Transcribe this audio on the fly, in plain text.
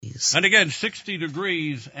degrees. And again, 60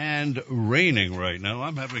 degrees and raining right now.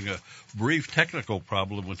 I'm having a brief technical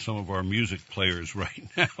problem with some of our music players right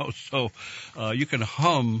now. So you can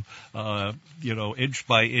hum, inch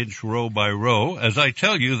by inch, row by row. As I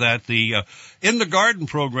tell you that the In the Garden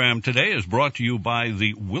program today is brought to you by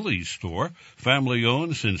the Willie's Store, family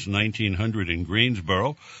owned since 1900 in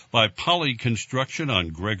Greensboro, by Poly Construction on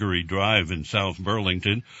Gregory Drive in South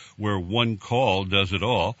Burlington, where one call does it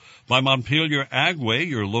all, by Montpelier Agway,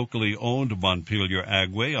 your locally owned Montpelier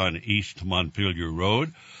Agway on East Montpelier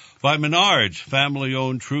Road, by Menards,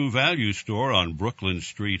 family-owned True Value Store on Brooklyn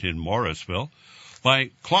Street in Morrisville,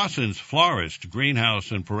 by Clausen's Florist,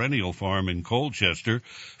 Greenhouse and Perennial Farm in Colchester,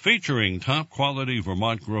 featuring top-quality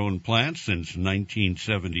Vermont-grown plants since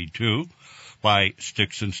 1972, by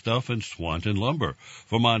Sticks and Stuff and Swanton Lumber,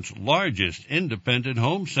 Vermont's largest independent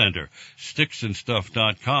home center,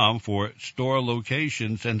 sticksandstuff.com for store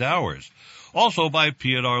locations and hours. Also by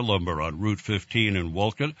P&R Lumber on Route 15 in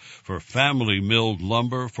Wolcott for family milled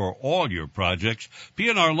lumber for all your projects.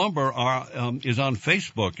 P&R Lumber is on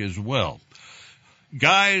Facebook as well.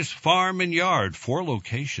 Guy's Farm and Yard, 4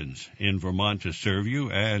 locations in Vermont to serve you,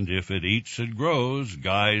 and if it eats and grows,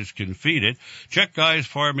 Guys can feed it. Check Guy's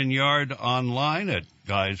Farm and Yard online at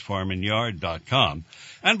guysfarmandyard.com.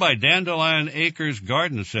 And by Dandelion Acres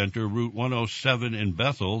Garden Center, Route 107 in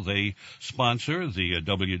Bethel. They sponsor the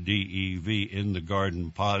WDEV In the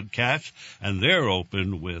Garden podcast, and they're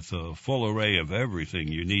open with a full array of everything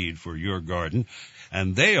you need for your garden.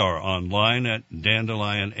 And they are online at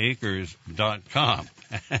dandelionacres.com.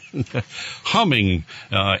 And humming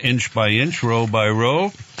inch by inch, row by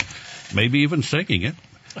row, maybe even singing it,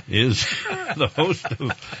 is the host of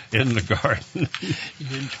In the Garden.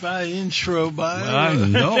 Inch by inch, row by row. I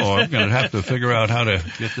know. I'm going to have to figure out how to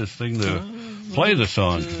get this thing to play the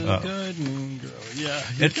song. Garden girl. Yeah.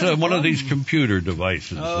 It's one of these computer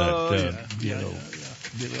devices Well,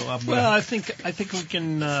 I think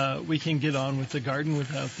we can get on with the garden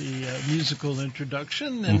without the musical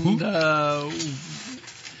introduction, and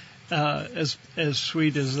as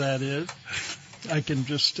sweet as that is, I can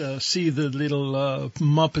just see the little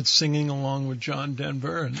Muppets singing along with John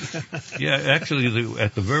Denver. And yeah, actually,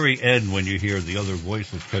 at the very end, when you hear the other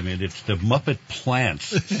voices come in, it's the Muppet plants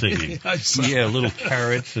singing. Yeah, little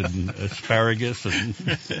carrots and asparagus. And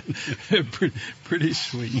pretty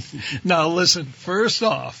sweet. Now, listen, first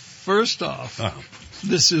off,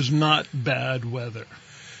 this is not bad weather.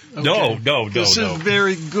 Okay. No. This is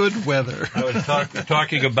very good weather. I was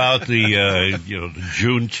talking about the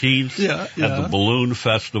Juneteenth and the balloon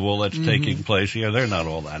festival that's taking place. Yeah, they're not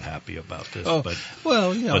all that happy about this, but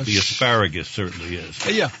the asparagus certainly is.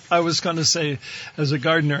 Yeah, I was going to say, as a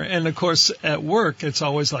gardener, and of course at work, it's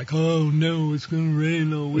always like, oh no, it's going to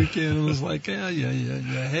rain all weekend. I was like, yeah.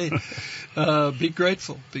 Hey, be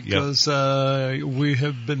grateful because we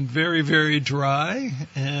have been very, very dry,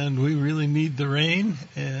 and we really need the rain.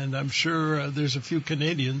 And I'm sure there's a few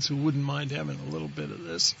Canadians who wouldn't mind having a little bit of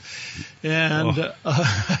this. And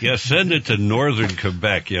send it to northern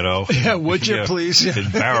Quebec, Yeah, would you please? In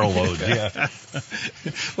barrel loads, yeah.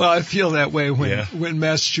 Well, I feel that way when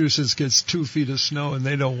Massachusetts gets 2 feet of snow and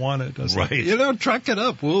they don't want it. I was like, truck it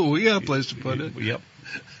up. We got a place to put it. Yep.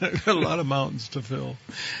 Got a lot of mountains to fill.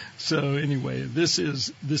 So anyway, this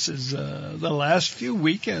is the last few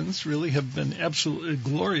weekends really have been absolutely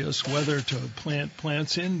glorious weather to plant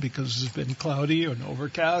plants in because it's been cloudy and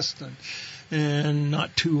overcast and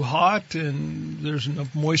not too hot, and there's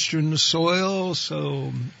enough moisture in the soil,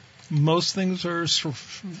 so most things are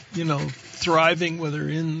thriving, whether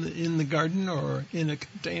in the garden or in a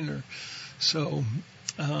container. So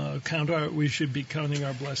we should be counting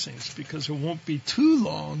our blessings because it won't be too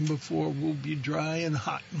long before we'll be dry and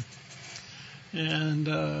hot. And,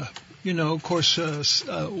 of course,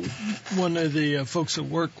 one of the folks at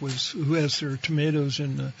work who has their tomatoes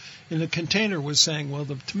in a container was saying, well,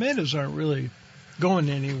 the tomatoes aren't really going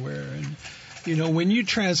anywhere. And, when you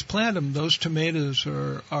transplant them, those tomatoes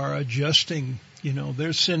are adjusting.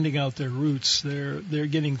 They're sending out their roots. They're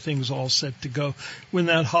getting things all set to go. When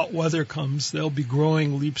that hot weather comes, they'll be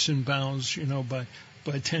growing leaps and bounds,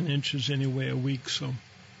 by 10 inches anyway a week. So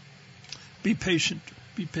be patient.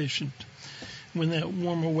 Be patient. When that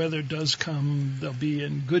warmer weather does come, they'll be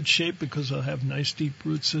in good shape because they'll have nice deep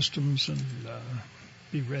root systems and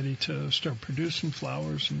be ready to start producing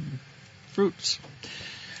flowers and fruits.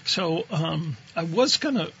 So I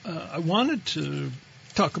wanted to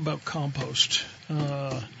talk about compost.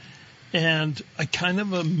 And I kind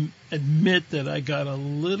of admit that I got a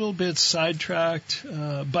little bit sidetracked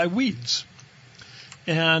by weeds.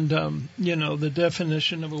 And, the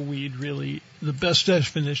definition of a weed really, the best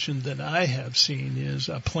definition that I have seen is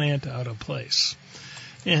a plant out of place.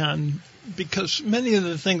 And because many of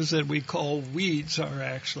the things that we call weeds are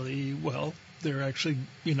actually, they're actually,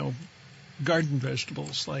 garden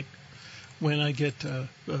vegetables. Like when I get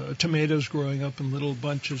tomatoes growing up in little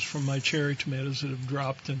bunches from my cherry tomatoes that have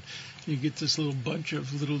dropped, and you get this little bunch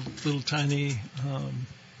of little tiny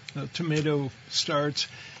tomato starts.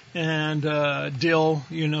 And dill,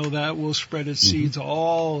 that will spread its seeds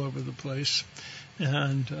all over the place.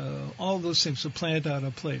 And all those things, a plant out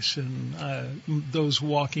of place. And those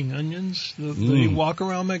walking onions, they walk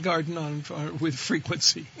around my garden with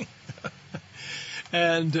frequency.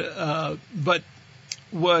 And but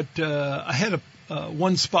what I had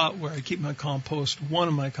one spot where I keep my compost, one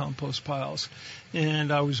of my compost piles,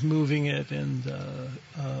 and I was moving it, and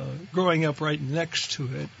growing up right next to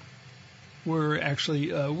it were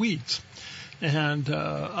actually weeds, and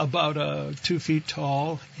about 2 feet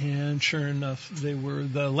tall, and sure enough, they were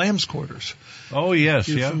the lamb's quarters. Oh yes,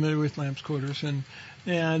 You're familiar with lamb's quarters,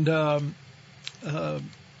 and I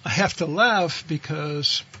have to laugh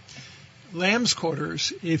because lamb's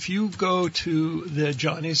quarters, if you go to the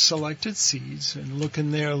Johnny's Selected Seeds and look in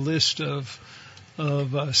their list of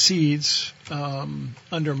seeds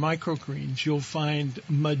under microgreens, you'll find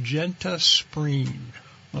magenta spreen.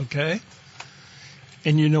 Okay?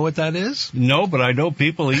 And you know what that is? No, but I know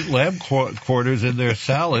people eat lamb quarters in their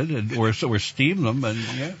salad or steam them. And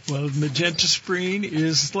yeah. Well, magenta spreen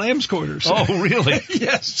is lamb's quarters. Oh, really?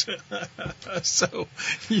 Yes. So,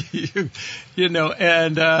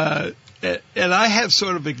 and I have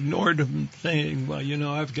sort of ignored them, saying, well,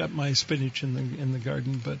 I've got my spinach in the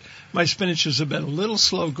garden, but my spinaches have been a little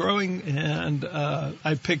slow growing, and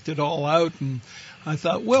I picked it all out, and I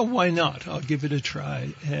thought, well, why not? I'll give it a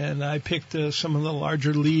try. And I picked some of the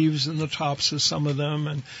larger leaves and the tops of some of them,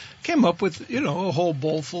 and came up with, a whole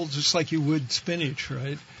bowlful, just like you would spinach,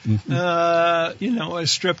 right? Mm-hmm. I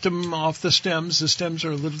stripped them off the stems. The stems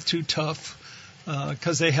are a little too tough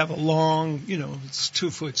because they have a long, it's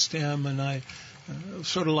 2-foot stem, and I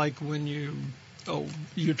sort of like when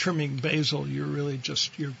you're trimming basil,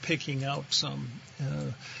 you're picking out some.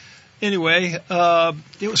 Anyway,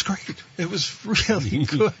 it was great. It was really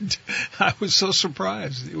good. I was so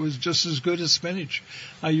surprised. It was just as good as spinach.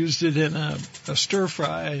 I used it in a stir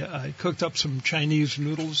fry. I cooked up some Chinese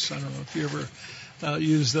noodles. I don't know if you ever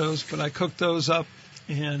use those, but I cooked those up,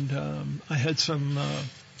 and I had some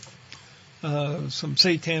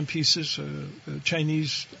seitan pieces,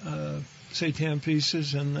 Chinese seitan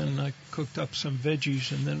pieces, and then I cooked up some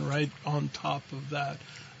veggies, and then right on top of that,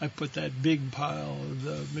 I put that big pile of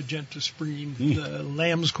the magenta spreen, the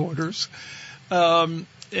lamb's quarters, and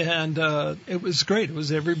it was great. It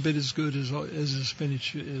was every bit as good as the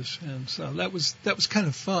spinach is, and so that was kind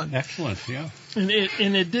of fun. Excellent, yeah. And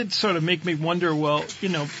it did sort of make me wonder. Well,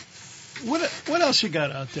 what else you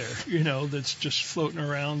got out there? That's just floating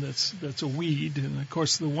around. That's a weed, and of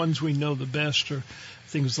course the ones we know the best are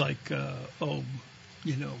things like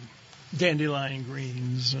dandelion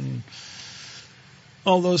greens and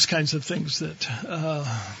all those kinds of things that,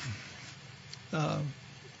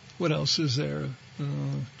 what else is there?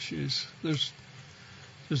 There's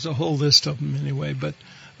a whole list of them anyway, but,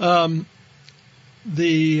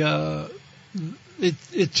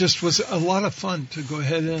 it just was a lot of fun to go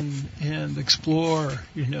ahead and explore,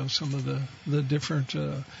 some of the different,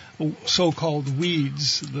 so-called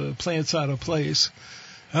weeds, the plants out of place.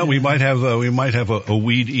 Oh, we might have a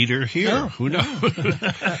weed eater here. Yeah, who knows?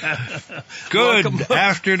 Good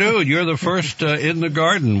afternoon. You're the first in the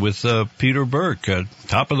garden with Peter Burke.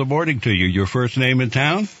 Top of the morning to you. Your first name in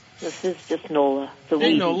town? This is just Nola.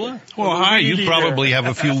 Hey, Nola. Well, hi. You probably have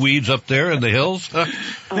a few weeds up there in the hills.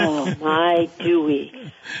 Oh, my, do we.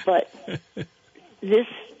 But this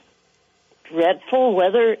dreadful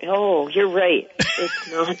weather, oh, you're right. It's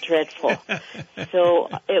not dreadful. So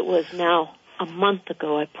it was now a month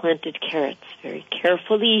ago, I planted carrots very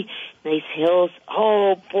carefully, nice hills.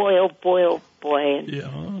 Oh, boy,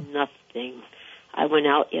 and nothing. I went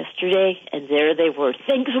out yesterday, and there they were.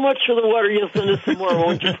 Thanks so much for the water. You'll send us some more,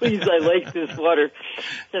 won't you, please? I like this water.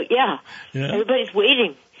 So, yeah. Everybody's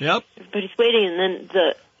waiting. Yep. Everybody's waiting, and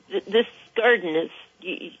then this garden is,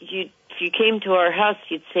 if you came to our house,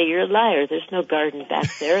 you'd say, you're a liar. There's no garden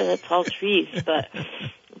back there. That's all trees, but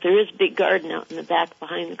there is a big garden out in the back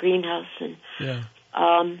behind the greenhouse, and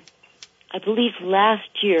I believe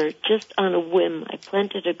last year, just on a whim, I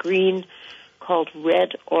planted a green called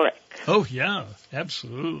red oric. Oh, yeah,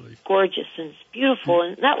 absolutely. Gorgeous, and it's beautiful,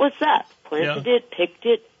 and that was that. Planted it, picked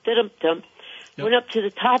it, dum-dum. Went up to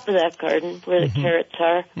the top of that garden where the carrots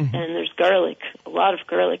are, and there's garlic, a lot of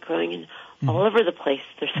garlic growing, and all over the place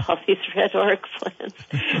there's all these red oryx plants.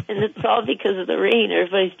 And it's all because of the rain.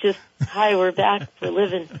 Everybody's just, hi, we're back, we're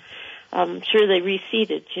living. I'm sure they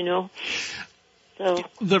reseeded, So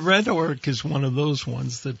the red oryx is one of those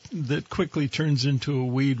ones that quickly turns into a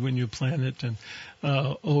weed when you plant it. And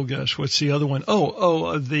oh gosh, what's the other one?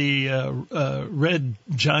 The red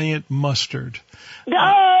giant mustard.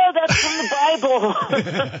 No, that's from the Bible.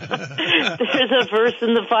 There's a verse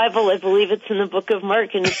in the Bible, I believe it's in the book of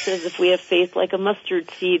Mark, and it says if we have faith like a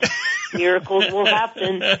mustard seed, miracles will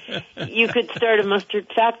happen. You could start a mustard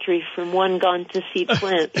factory from one gone to seed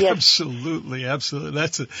plant. Yes. Absolutely. That's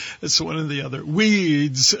one of the other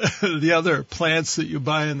weeds, the other plants that you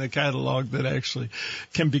buy in the catalog that actually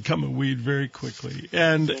can become a weed very quickly.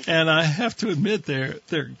 And I have to admit they're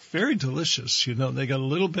very delicious. They got a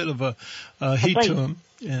little bit of a heat to them,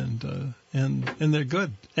 and they're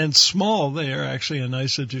good. And small, they are actually a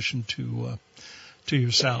nice addition to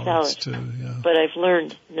your salads too. Yeah. But I've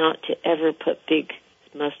learned not to ever put big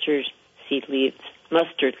mustard leaves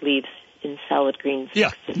in salad greens.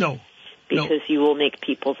 Yeah, no. Because you will make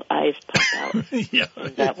people's eyes pop out. Yeah.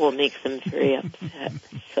 And that will make them very upset.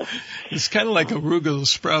 So, it's kind of like arugula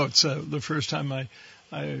sprouts. The first time I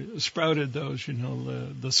sprouted those,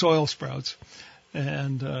 the soil sprouts.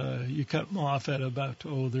 And you cut them off at about,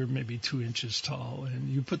 they're maybe 2 inches tall. And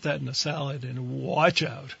you put that in a salad and watch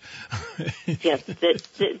out. Yes,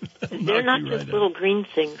 they're not just little green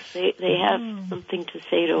things. They have something to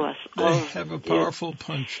say to us. They have a powerful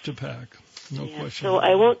punch to pack. No question. So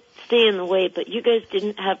I won't stay in the way, but you guys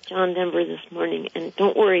didn't have John Denver this morning. And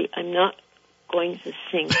don't worry, I'm not going to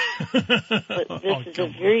sing. But this is a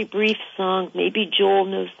very brief song. Maybe Joel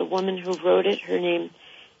knows the woman who wrote it. Her name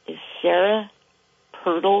is Sarah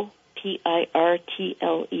Pirtle,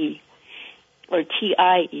 Pirtle, or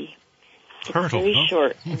Tie. It's very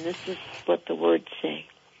short, and this is what the words say.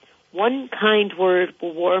 One kind word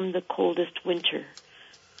will warm the coldest winter.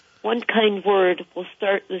 One kind word will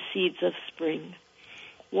start the seeds of spring.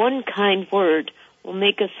 One kind word will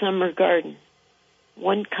make a summer garden.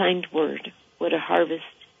 One kind word, what a harvest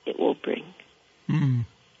it will bring. And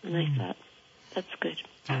I thought, that's good.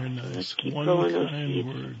 Very nice. So let's keep One growing those kind seeds.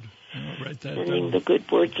 word. I'll write that Sending down. the good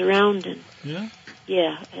words around. And Yeah?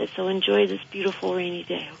 So enjoy this beautiful rainy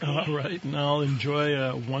day. Okay? All right, and I'll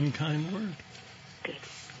enjoy one kind word. Good.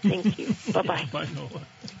 Thank you. Bye-bye. Bye, Nola.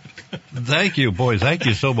 Thank you, boys. Thank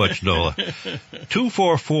you so much, Nola.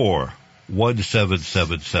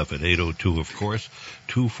 244-1777. 802, of course.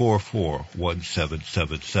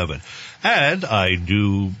 244-1777. And I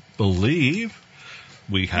do believe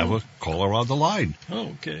we have a caller on the line.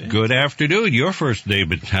 Okay. Good afternoon. Your first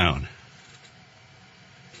name in town.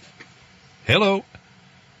 Hello.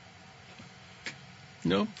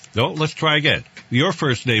 No? No, let's try again. Your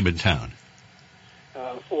first name in town.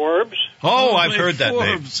 Forbes. Oh, I've heard that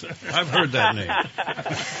Forbes. name. I've heard that name.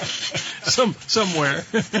 Somewhere.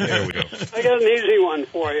 There we go. I got an easy one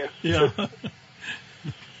for you. Yeah.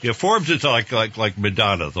 Yeah, Forbes is like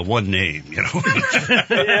Madonna, the one name, Yeah,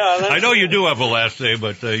 I know you do have a last name,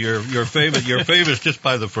 but you're famous. You're famous just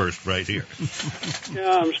by the first, right here.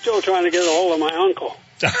 yeah, I'm still trying to get a hold of my uncle.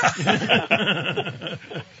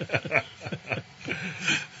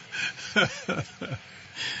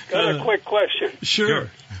 Got a quick question. Sure.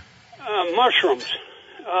 Mushrooms.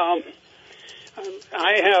 I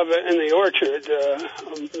have in the orchard the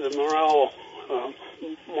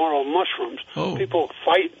morel mushrooms. Oh. People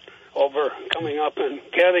fight over coming up and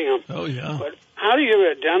getting them. Oh, yeah. But how do you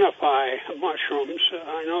identify mushrooms?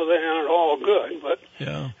 I know they aren't all good, but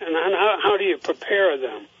Yeah. and how do you prepare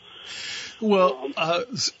them? Well,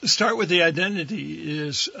 start with the identity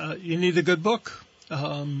is you need a good book.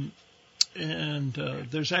 And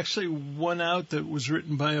there's actually one out that was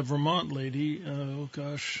written by a Vermont lady. I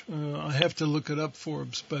have to look it up,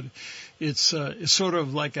 Forbes, but it's sort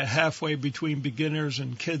of like a halfway between beginners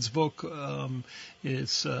and kids book.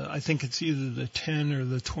 I think it's either the 10 or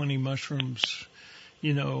the 20 mushrooms,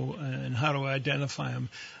 and how to identify them.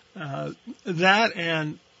 That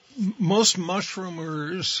and most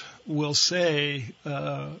mushroomers will say,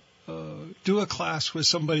 do a class with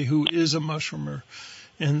somebody who is a mushroomer.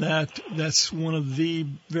 And that's one of the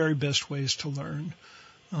very best ways to learn.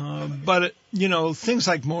 But things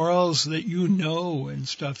like morels that and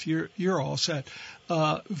stuff, you're all set.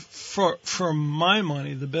 For my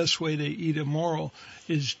money, the best way to eat a morel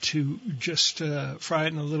is to just fry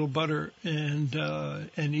it in a little butter and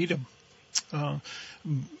eat them.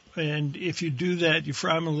 And if you do that, you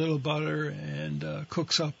fry them in a little butter and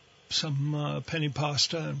cooks up some penny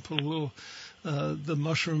pasta and put a little the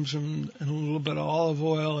mushrooms and a little bit of olive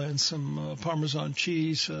oil and some Parmesan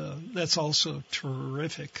cheese. That's also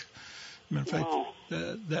terrific. Matter of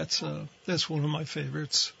fact, that's one of my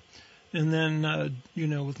favorites. And then,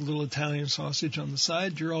 with a little Italian sausage on the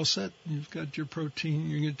side, you're all set. You've got your protein,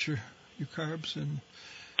 you get your carbs, and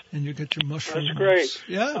you get your mushrooms. That's great.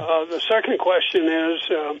 Yeah. The second question is,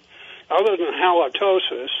 other than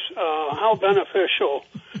halitosis, how beneficial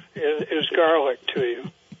is garlic to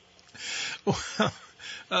you? Well,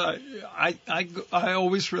 I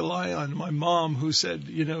always rely on my mom, who said,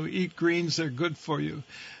 eat greens, they're good for you.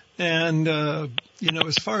 And,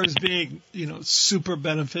 as far as being, super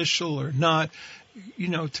beneficial or not,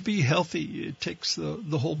 to be healthy, it takes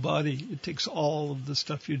the whole body. It takes all of the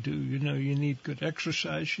stuff you do. You need good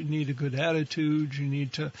exercise. You need a good attitude. You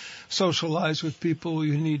need to socialize with people.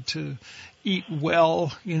 You need to eat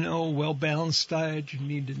well, well-balanced diet. You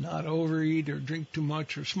need to not overeat or drink too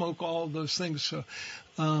much or smoke, all of those things. So,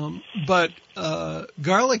 but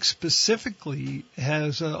garlic specifically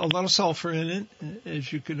has a lot of sulfur in it,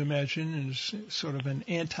 as you can imagine, and is sort of an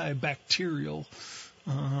antibacterial.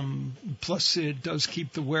 Plus, it does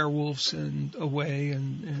keep the werewolves away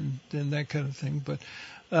and that kind of thing. But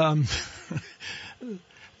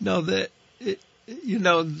no, there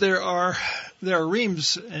are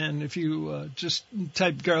reams, and if you just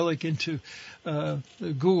type garlic into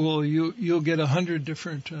Google, you'll get 100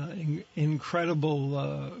 different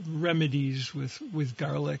incredible remedies with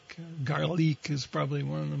garlic. Garlic is probably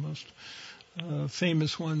one of the most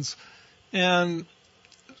famous ones, and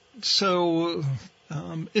so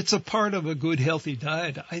it's a part of a good, healthy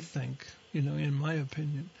diet, I think, in my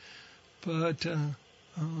opinion. But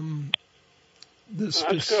that's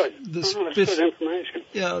good. That's good information.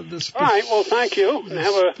 Yeah. All right. Well, thank you, and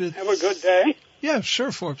have a good day. Yeah,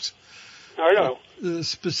 sure, Forbes. I know. The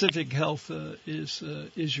specific health is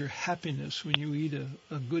your happiness when you eat a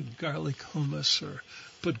good garlic hummus or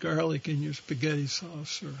put garlic in your spaghetti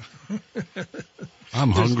sauce. Or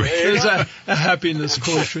I'm hungry. There's a happiness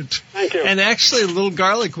quotient. Thank you. And actually, a little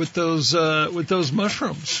garlic with those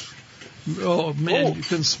mushrooms. Oh man, you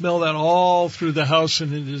can smell that all through the house,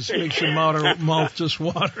 and it makes your mouth just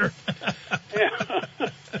water. Yeah,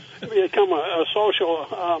 you become a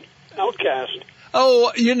social outcast.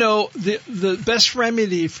 Oh, the best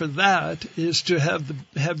remedy for that is to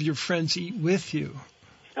have your friends eat with you.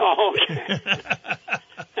 Oh, okay.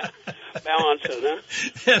 Balance it,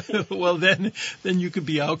 huh? Well, then you could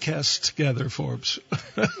be outcasts together, Forbes.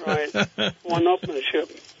 Right.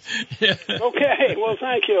 One-upmanship. Yeah. Okay. Well,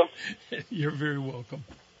 thank you. You're very welcome.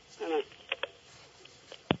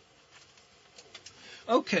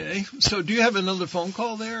 Okay. So do you have another phone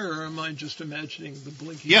call there, or am I just imagining the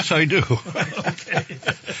blinking? Yes, I do. Okay.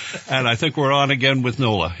 And I think we're on again with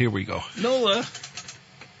Nola. Here we go. Nola,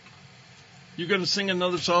 you going to sing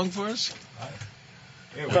another song for us?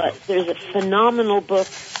 But there's a phenomenal book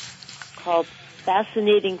called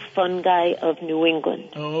Fascinating Fungi of New England.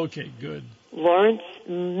 Oh, okay, good. Lawrence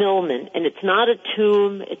Millman. And it's not a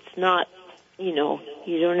tomb. It's not, you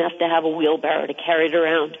don't have to have a wheelbarrow to carry it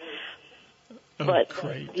around. Oh, but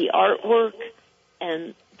great. The artwork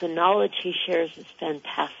and the knowledge he shares is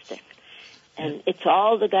fantastic. And it's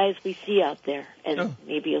all the guys we see out there, and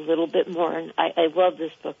maybe a little bit more. And I love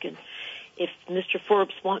this book. And if Mr.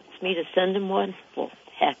 Forbes wants me to send him one, well,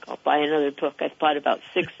 heck, I'll buy another book. I've bought about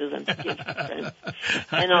 6 of them to give to friends.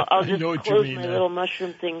 And I'll just close my little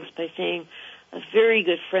mushroom things by saying a very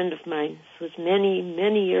good friend of mine, this was many,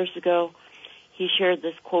 many years ago, he shared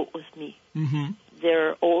this quote with me. Mm-hmm. There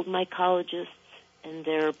are old mycologists and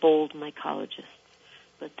there are bold mycologists,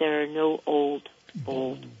 but there are no old,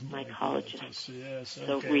 bold mycologists. Yes,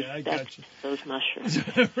 so okay, respect those mushrooms.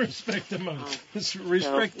 Respect the mushrooms.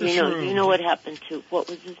 Respect the shrooms. You know what happened to, what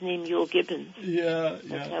was his name, Yule Gibbons? Yeah.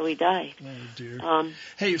 That's how he died. Oh, dear.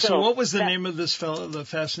 Hey, so what was the name of this fellow, the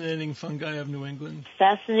Fascinating Fungi of New England?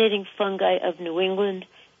 Fascinating Fungi of New England,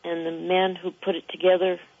 and the man who put it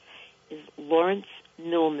together is Lawrence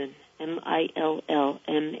Millman,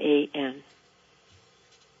 Millman.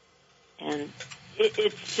 And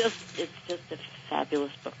it's just a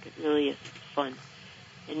fabulous book. It really is. It's fun.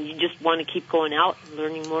 And you just want to keep going out and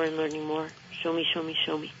learning more and learning more. Show me. So,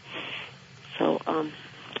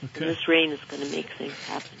 this rain is going to make things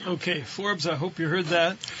happen. Okay, Forbes, I hope you heard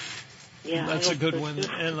that. Yeah, that's a good one.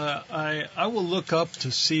 And I will look up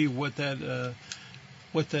to see what that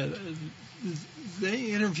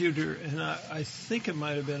they interviewed her, and I think it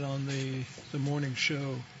might have been on the morning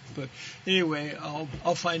show. But anyway,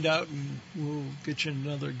 I'll find out, and we'll get you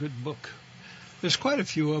another good book. there's quite a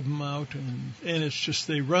few of them out, and it's just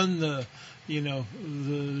they run the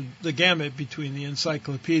gamut between the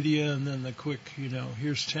encyclopedia and then the quick,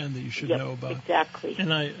 here's 10 that you should know about. Exactly.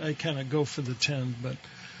 And I kind of go for the 10, but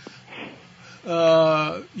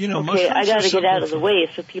okay, I got to get out of the way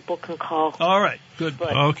so people can call. All right, good.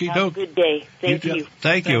 But have a good day. Thank you.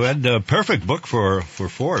 Thank you. And perfect book for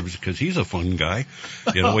Forbes, because he's a fun guy.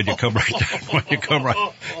 When you come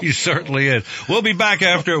right, he certainly is. We'll be back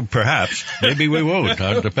after, perhaps, maybe we won't,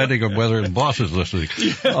 depending on whether the boss is listening.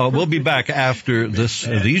 We'll be back after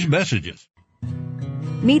these messages.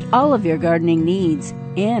 Meet all of your gardening needs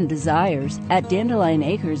and desires at Dandelion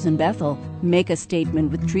Acres in Bethel. Make a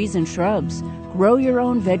statement with trees and shrubs. Grow your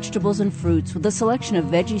own vegetables and fruits with a selection of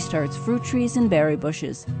veggie starts, fruit trees, and berry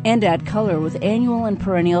bushes. And add color with annual and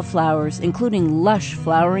perennial flowers, including lush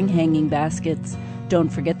flowering hanging baskets. Don't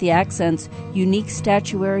forget the accents, unique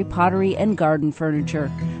statuary, pottery, and garden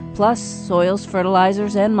furniture. Plus soils,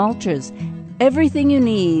 fertilizers, and mulches. Everything you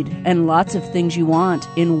need and lots of things you want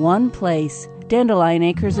in one place. Dandelion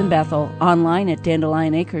Acres in Bethel. Online at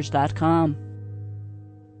dandelionacres.com.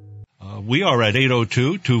 We are at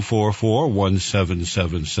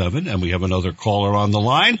 802-244-1777, and we have another caller on the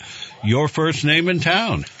line. Your first name in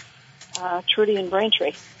town? Trudy in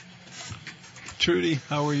Braintree. Trudy,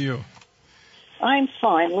 how are you? I'm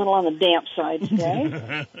fine. A little on the damp side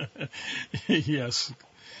today. Yes.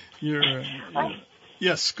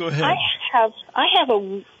 Yes, go ahead. I have I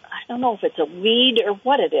don't know if it's a weed or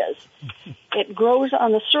what it is. It grows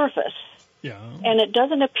on the surface. Yeah. And it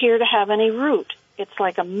doesn't appear to have any root. It's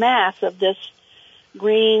like a mass of this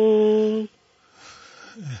green.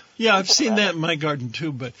 Yeah, I've seen that in my garden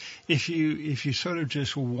too, but if you sort of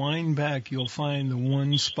just wind back, you'll find the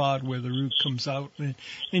one spot where the root comes out, and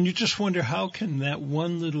you just wonder how can that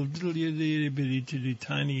one little bitty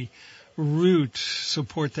tiny root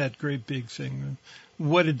support that great big thing.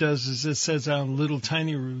 What it does is it sets out little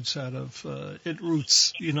tiny roots out of it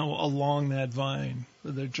roots, along that vine.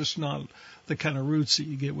 They're just not the kind of roots that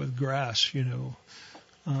you get with grass,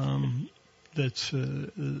 that's.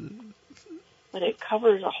 But it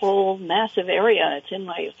covers a whole massive area. It's in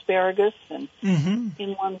my asparagus and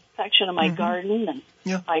in one section of my garden, and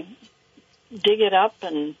I dig it up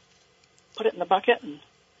and put it in the bucket, and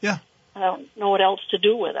I don't know what else to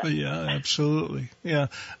do with it. Yeah, absolutely. Yeah.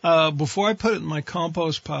 Before I put it in my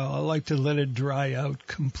compost pile, I like to let it dry out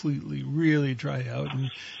completely, really dry out.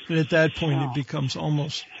 And at that point, it becomes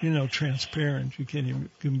almost, transparent. You can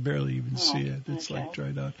barely even see it. It's like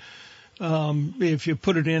dried out. If you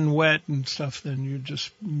put it in wet and stuff, then you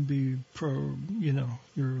just be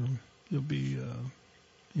you'll be,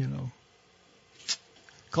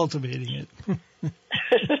 cultivating it.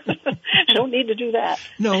 I don't need to do that.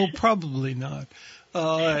 No, probably not.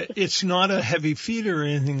 It's not a heavy feeder or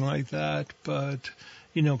anything like that, but,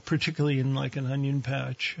 particularly in like an onion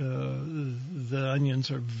patch, the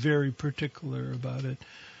onions are very particular about it.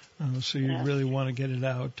 So you really want to get it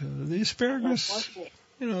out. The asparagus,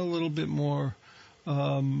 a little bit more.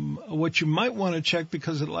 What you might want to check,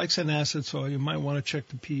 because it likes an acid soil, you might want to check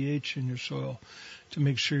the pH in your soil to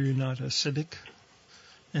make sure you're not acidic.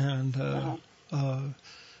 And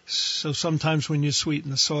so sometimes when you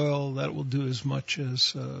sweeten the soil, that will do as much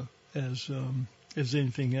as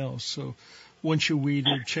anything else. So once you weed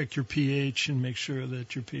it, check your pH and make sure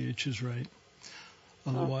that your pH is right.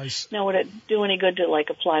 Otherwise, now would it do any good to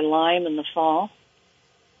apply lime in the fall?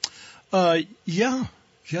 Yeah.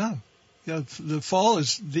 The fall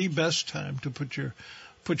is the best time to put your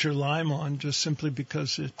lime on, just simply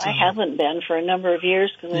because it. I haven't been for a number of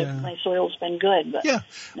years because my soil's been good.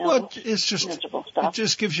 But it's just it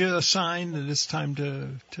just gives you a sign that it's time to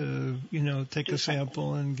take a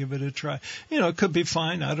sample and give it a try. It could be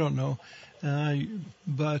fine. I don't know,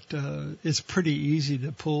 but it's pretty easy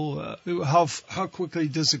to pull. How quickly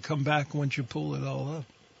does it come back once you pull it all up?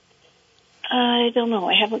 I don't know.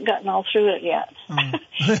 I haven't gotten all through it yet.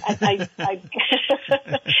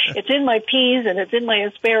 It's in my peas and it's in my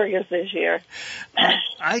asparagus this year.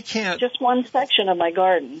 I can't. Just one section of my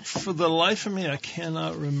garden. For the life of me, I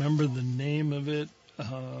cannot remember the name of it. I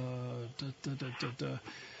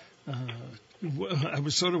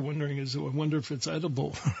was sort of wondering, I wonder if it's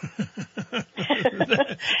edible.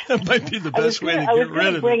 That might be the best way to get rid of it. I was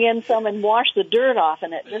going to bring in some and wash the dirt off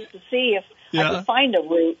in it just to see if I could find a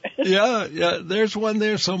root. Yeah, there's one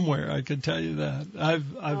there somewhere. I can tell you that.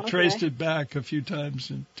 I've traced it back a few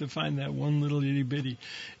times to find that one little itty bitty.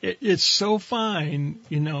 It's so fine,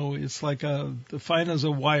 it's like fine as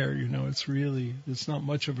a wire. It's not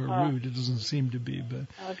much of a root. It doesn't seem to be, but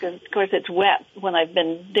of course it's wet when I've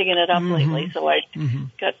been digging it up lately, so I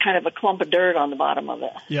got kind of a clump of dirt on the bottom of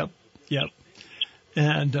it. Yep.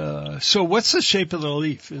 And so what's the shape of the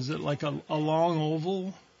leaf? Is it like a long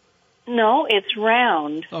oval? No, it's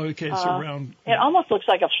round. Oh, okay, it's a round. It almost looks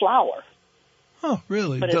like a flower. Oh,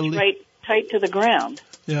 really? But it's right tight to the ground.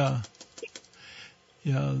 Yeah.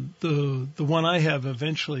 Yeah, the one I have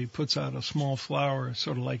eventually puts out a small flower,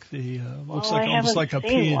 sort of like the looks like almost like a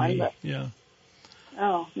peony. One, yeah.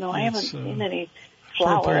 Oh no, I haven't seen any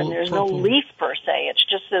flower, and there's no leaf per se. It's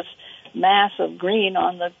just this mass of green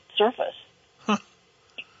on the surface. Huh.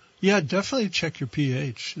 Yeah, definitely check your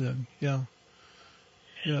pH then. Yeah.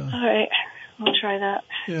 Yeah. All right, I'll try that.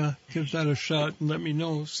 Yeah, give that a shot and let me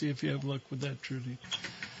know. See if you have luck with that, Trudy.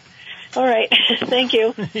 All right. Thank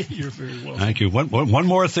you. You're very welcome. Thank you. One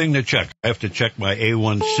more thing to check. I have to check my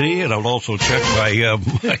A1C, and I'll also check my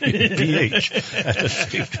pH at the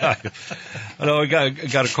same time. I know I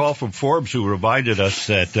got a call from Forbes who reminded us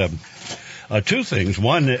that two things.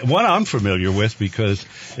 One I'm familiar with because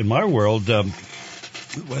in my world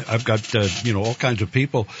I've got all kinds of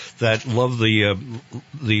people that love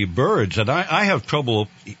the birds, and I have trouble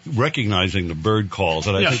recognizing the bird calls,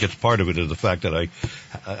 and I think it's part of it is the fact that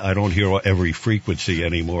I don't hear every frequency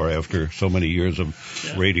anymore after so many years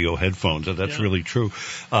of radio headphones, and that's really true.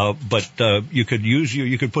 But you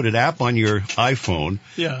could put an app on your iPhone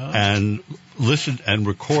and listen and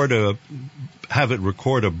have it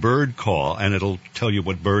record a bird call, and it'll tell you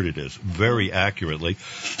what bird it is very accurately.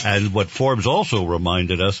 And what Forbes also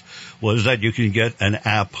reminded us was that you can get an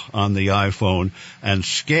app on the iPhone and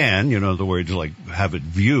scan, in other words, like have it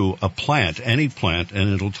view a plant, any plant,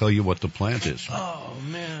 and it'll tell you what the plant is. Oh,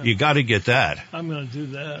 man. You got to get that. I'm going to do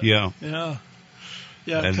that. Yeah. Yeah.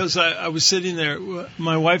 Yeah, because I was sitting there,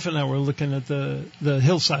 my wife and I were looking at the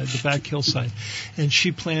hillside, the back hillside, and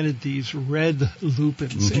she planted these red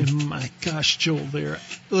lupins, and my gosh, Joel,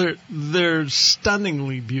 they're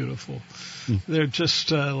stunningly beautiful. They're just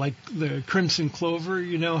like the crimson clover,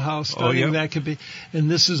 how stunning that could be. And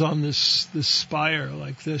this is on this spire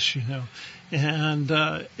like this, and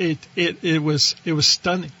it was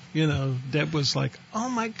stunning. Deb was like, oh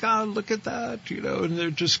my God, look at that, and they're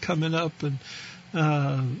just coming up and.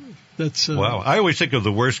 That's wow. I always think of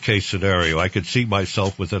the worst case scenario. I could see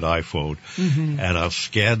myself with an iPhone, and I'll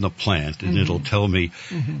scan the plant, and it'll tell me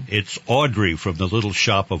it's Audrey from the Little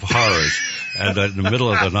Shop of Horrors, and in the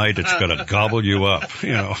middle of the night it's going to gobble you up.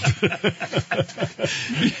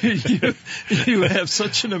 You have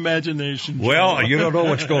such an imagination. Well, you don't know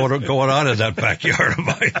what's going on in that backyard of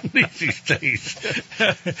mine these days.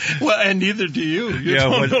 Well, and neither do you. You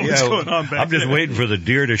don't know what's going on back I'm just there. waiting for the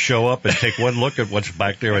deer to show up and take one look at what's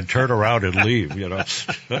back there and turn around and leave,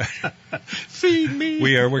 Feed me.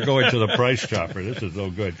 We're going to the Price Chopper. This is no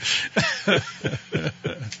good.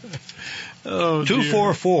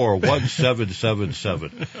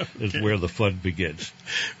 244-1777 is where the fun begins.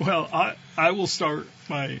 Well, I will start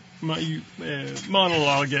my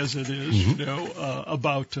monologue as it is,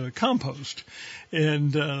 about compost,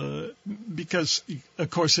 and because of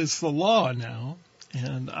course it's the law now,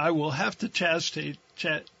 and I will have to chastise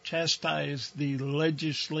the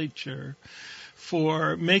legislature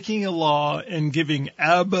for making a law and giving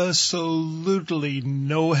absolutely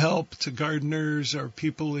no help to gardeners or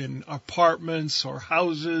people in apartments or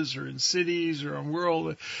houses or in cities or in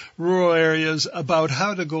rural areas about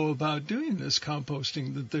how to go about doing this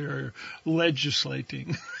composting that they're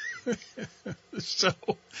legislating. But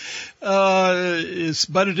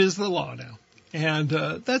it is the law now. And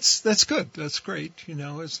that's good. That's great.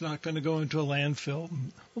 It's not going to go into a landfill.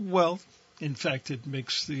 Well, in fact, it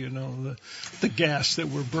makes the gas that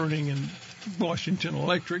we're burning in Washington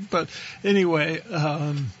Electric. But anyway,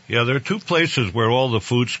 there are two places where all the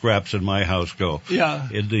food scraps in my house go. Yeah.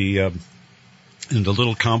 In the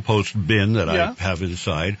little compost bin that I have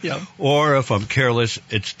inside. Yeah. Or if I'm careless,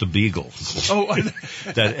 it's the beagle. Oh.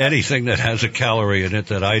 That anything that has a calorie in it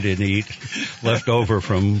that I didn't eat, left over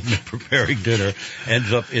from preparing dinner,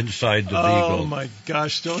 ends up inside the beagle. Oh my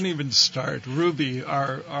gosh, don't even start. Ruby,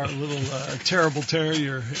 our little terrible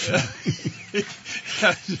terrier.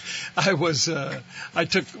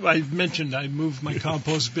 I mentioned I moved my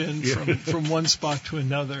compost bin from one spot to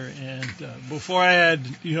another, and before I had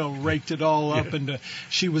raked it all up, and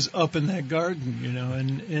she was up in that garden,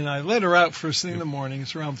 and I let her out first thing in the morning.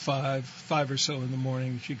 It's around 5 or so in the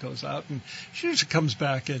morning. She goes out, and she usually comes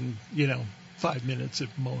back in 5 minutes at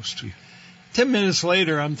most. 10 minutes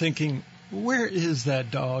later, I'm thinking, where is that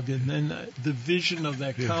dog? And then the vision of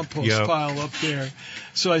that compost pile up there.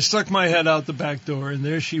 So I stuck my head out the back door, and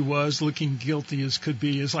there she was, looking guilty as could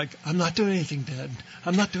be. It's like, I'm not doing anything, Dad.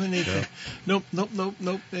 I'm not doing anything. Nope.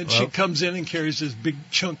 And she comes in and carries this big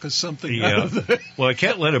chunk of something out of there. Well, I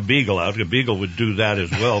can't let a beagle out. A beagle would do that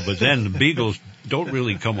as well. But then the beagles don't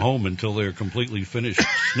really come home until they're completely finished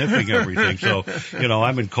sniffing everything. So,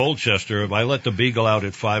 I'm in Colchester. If I let the beagle out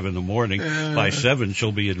at 5 in the morning, by 7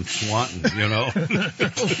 she'll be in Swanton. Well,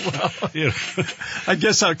 I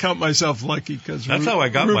guess I'll count myself lucky because that's how I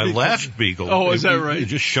got my last beagle. Oh, is that right? It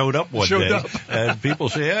just showed up one day, and people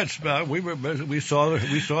say, "Yeah, we saw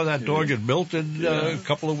that dog in Milton a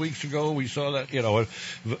couple of weeks ago. We saw that."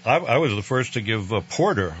 I was the first to give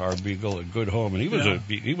Porter, our beagle, a good home, and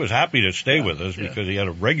he was happy to stay with us because he had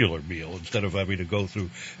a regular meal instead of having to go through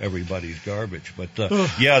everybody's garbage. But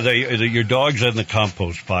your dog's in the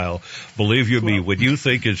compost pile. Believe you me, when you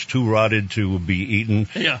think it's too rotted to be eaten,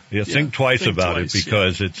 think twice about it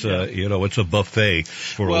because it's it's a buffet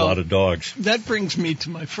for a lot of dogs. That brings me to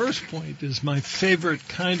my first point: is my favorite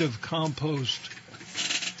kind of composting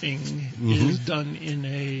is done in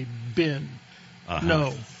a bin.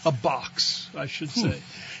 No, a box, I should say.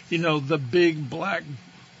 The big black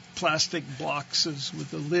plastic boxes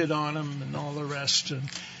with the lid on them and all the rest.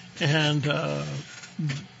 And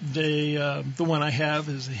the one I have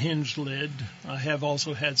is a hinged lid. I have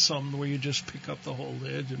also had some where you just pick up the whole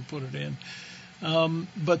lid and put it in.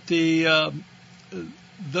 But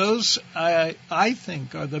those I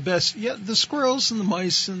think are the best. Yeah, the squirrels and the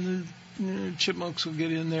mice and the chipmunks will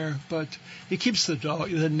get in there, but it keeps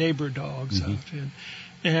the neighbor dogs out.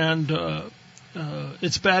 And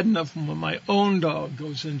it's bad enough when my own dog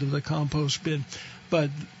goes into the compost bin,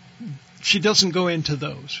 but she doesn't go into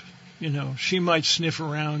those. She might sniff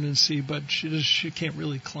around and see, but she can't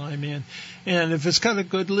really climb in. And if it's got a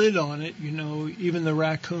good lid on it, even the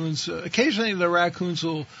raccoons, occasionally the raccoons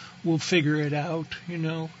will figure it out,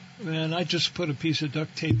 and I just put a piece of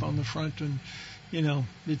duct tape on the front and,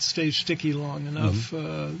 it stays sticky long enough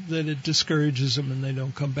that it discourages them and they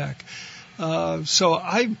don't come back. So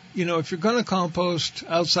if you're going to compost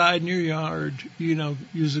outside in your yard,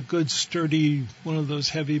 use a good sturdy, one of those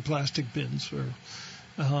heavy plastic bins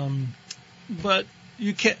but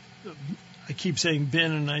you can't, I keep saying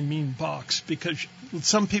bin and I mean box because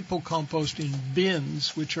some people compost in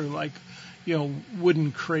bins, which are like,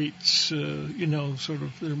 wooden crates, sort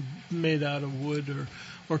of they're made out of wood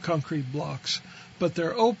or concrete blocks, but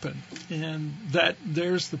they're open. And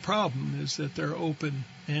there's the problem is that they're open.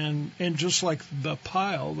 And just like the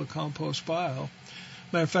compost pile,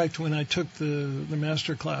 matter of fact, when I took the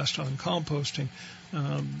master class on composting,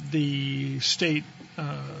 the state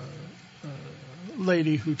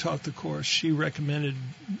lady who taught the course, she recommended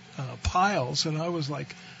piles, and I was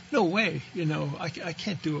like, no way, I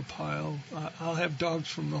can't do a pile. I'll have dogs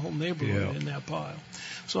from the whole neighborhood in that pile.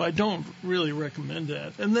 So I don't really recommend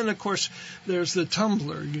that. And then, of course, there's the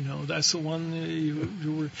tumbler, that's the one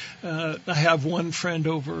I have one friend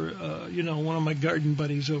over, one of my garden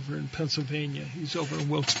buddies over in Pennsylvania. He's over in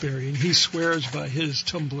Wilkes-Barre, and he swears by his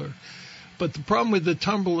tumbler. But the problem with the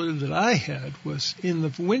tumbler that I had was in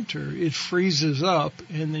the winter, it freezes up,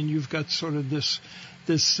 and then you've got sort of this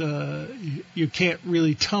you can't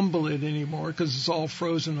really tumble it anymore because it's all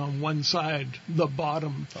frozen on one side, the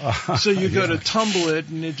bottom. So you go to tumble it,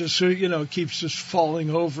 and it just keeps just falling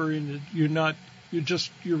over, and you're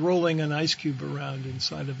rolling an ice cube around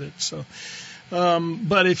inside of it. So,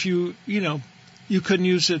 but if you couldn't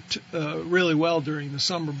use it really well during the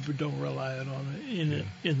summer, but don't rely on it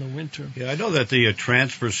in the winter. Yeah, I know that the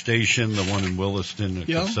transfer station, the one in Williston,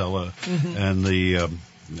 Casella, and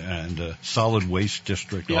the solid waste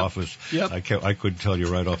district office. Yep. I couldn't tell you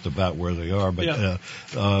right off the bat where they are, but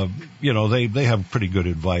they have pretty good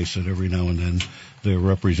advice, and every now and then their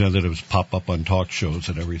representatives pop up on talk shows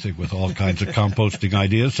and everything with all kinds of composting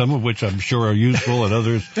ideas, some of which I'm sure are useful and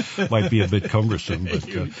others might be a bit cumbersome. But,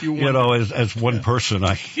 as one person,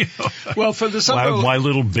 well, for the summer, my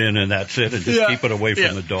little bin and that's it, and just keep it away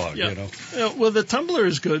from the dog, Well, the tumbler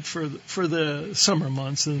is good for the summer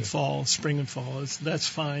months and fall, spring and fall. That's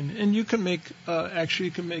fine. And you can make,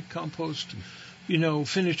 compost,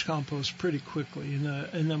 finished compost pretty quickly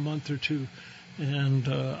in a month or two. And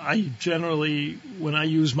I generally, when I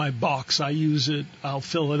use my box, I'll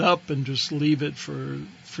fill it up and just leave it for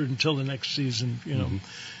until the next season,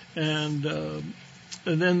 And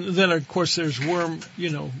then of course there's worm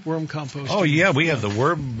composting. Oh yeah, we had the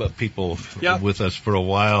worm people with us for a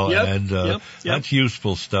while, and that's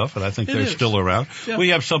useful stuff. And I think they're still around. Yep. We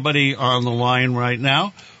have somebody on the line right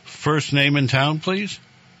now. First name in town, please.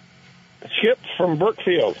 Chip from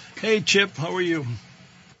Brookfield. Hey Chip, how are you?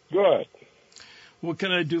 Good. What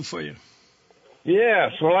can I do for you?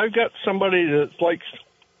 Yes, well, I've got somebody that likes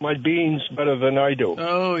my beans better than I do.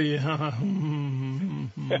 Oh, yeah.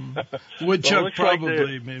 Woodchuck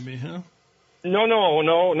probably, maybe, huh?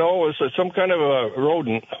 No. It's some kind of a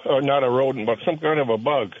rodent, or not a rodent, but some kind of a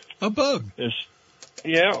bug. A bug?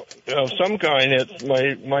 Yeah, of some kind. It's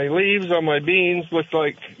my leaves on my beans look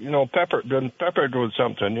like, been peppered with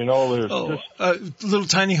something. There's little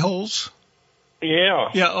tiny holes. Yeah.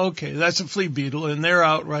 Yeah, okay. That's a flea beetle, and they're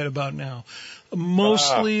out right about now.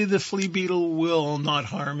 Mostly the flea beetle will not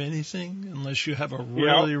harm anything unless you have a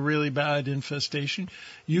really, really bad infestation.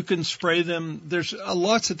 You can spray them. There's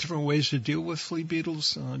lots of different ways to deal with flea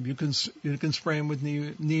beetles. You can spray them with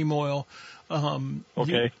neem oil.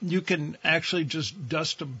 Okay. You can actually just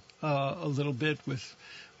dust them a little bit with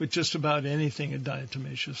just about anything, a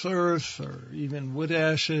diatomaceous earth or even wood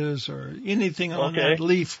ashes or anything on that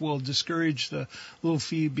leaf will discourage the little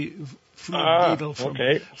flea beetle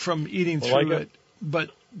from eating through it. But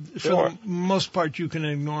for the most part, you can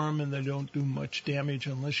ignore them and they don't do much damage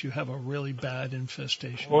unless you have a really bad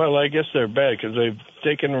infestation. Well, I guess they're bad because they've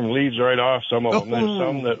taken them leaves right off, some of them. There's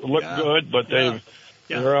some that look good, but they're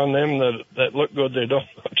on them that look good. They don't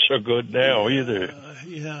look so good now either.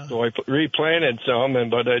 So I replanted some,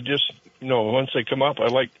 but I just, once they come up, I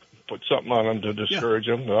like to put something on them to discourage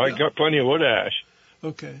them. I got plenty of wood ash.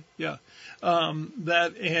 Okay, yeah.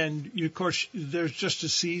 That, and of course, there's just a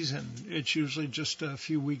season. It's usually just a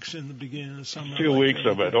few weeks in the beginning of summer. A few weeks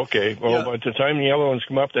of it, okay. Well, by the time the yellow ones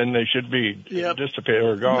come up, then they should be dissipated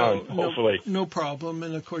or gone, hopefully. No problem.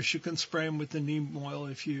 And of course, you can spray them with the neem oil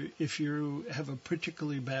if you have a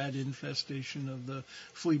particularly bad infestation of the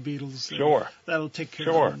flea beetles. Sure. That'll take care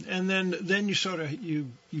of them. And then you sort of you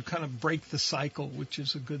kind of break the cycle, which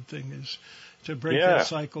is a good thing. Is to break that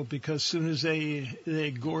cycle, because as soon as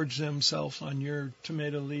they gorge themselves on your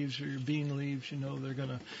tomato leaves or your bean leaves, they're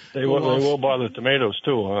gonna. They will bother tomatoes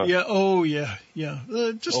too, huh? Yeah. Oh, yeah.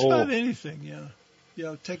 Just about anything. Yeah.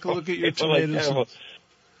 Take a look at your tomatoes.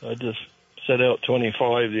 I just set out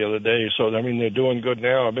 25 the other day, so they're doing good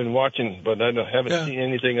now. I've been watching, but I haven't seen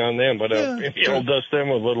anything on them. But maybe I'll dust them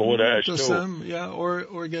with a little wood ash too. Dust them,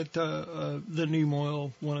 or get the neem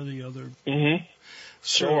oil, one or the other. Mm-hmm.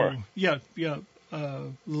 So, the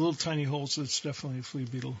little tiny holes, it's definitely a flea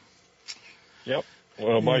beetle. Yep.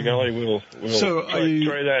 Well, by golly, we'll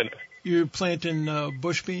try that. You're planting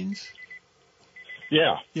bush beans?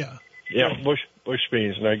 Yeah. Bush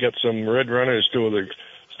beans, and I got some red runners too. They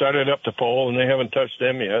started up the pole, and they haven't touched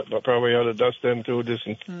them yet, but probably ought to dust them too, just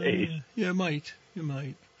in case. You might.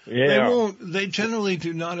 Yeah. They generally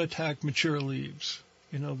do not attack mature leaves.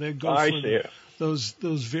 They go for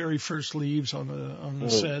those very first leaves on the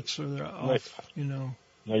sets, or they're off,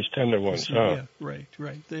 Nice tender ones, huh? Yeah, right.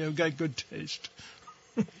 They have got good taste.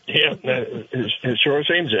 Yeah, it sure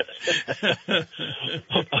seems it.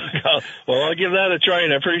 Well, I'll give that a try,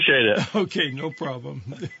 and I appreciate it. Okay, no problem.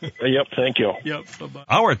 Yep, thank you. Yep, bye-bye.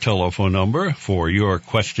 Our telephone number for your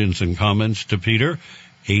questions and comments to Peter,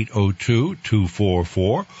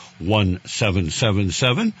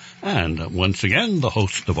 802-244-1777. And once again, the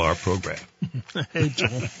host of our program. Hey,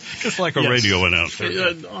 Joel. Just like a radio announcer.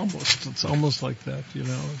 Almost. It's almost like that,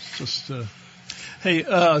 It's just... Hey,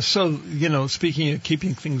 so, speaking of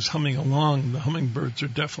keeping things humming along, the hummingbirds are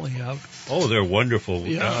definitely out. Oh, they're wonderful.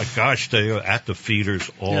 Yeah. Gosh, they are at the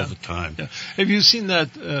feeders all the time. Yeah. Have you seen that?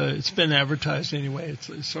 It's been advertised anyway.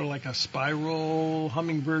 It's sort of like a spiral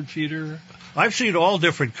hummingbird feeder. I've seen all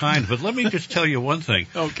different kinds, but let me just tell you one thing.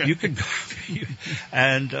 Okay. You can go,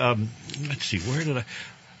 and let's see, where did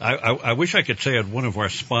I wish I could say at one of our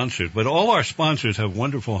sponsors, but all our sponsors have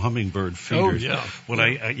wonderful hummingbird feeders. Oh, yeah. When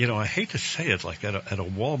I hate to say it, like at a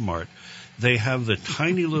Walmart, they have the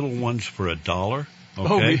tiny little ones for $1. Okay.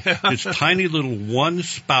 Oh, yeah. It's tiny little one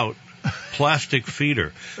spout plastic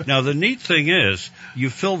feeder. Now the neat thing is, you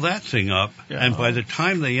fill that thing up, and by the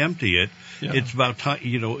time they empty it, it's about time,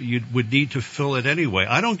 you would need to fill it anyway.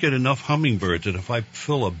 I don't get enough hummingbirds, and if I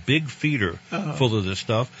fill a big feeder full of this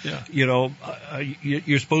stuff,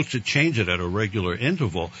 you're supposed to change it at a regular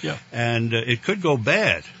interval, and it could go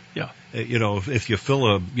bad. Yeah. If you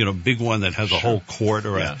fill a big one that has a whole quart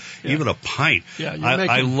or even a pint. Yeah,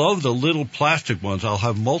 I love the little plastic ones. I'll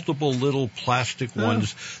have multiple little plastic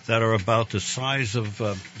ones that are about the size of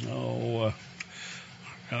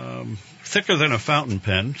thicker than a fountain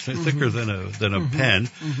pen, thicker than a pen,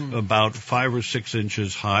 about 5 or 6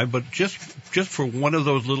 inches high, but just for one of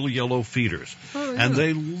those little yellow feeders. And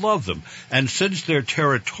they love them. And since they're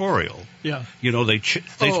territorial, they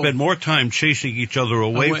spend more time chasing each other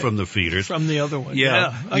away from the feeders. From the other one.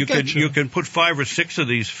 You can put 5 or 6 of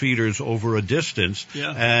these feeders over a distance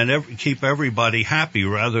and keep everybody happy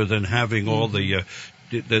rather than having all the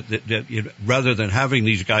rather than having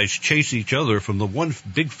these guys chase each other from the one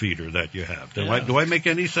big feeder that you have. Do I make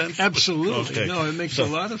any sense? Absolutely. Okay. No, it makes a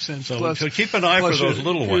lot of sense. So keep an eye for those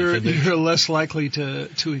little ones. You're less likely to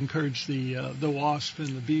encourage the wasp and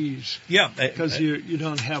the bees. Yeah. Because you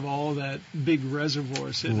don't have all that big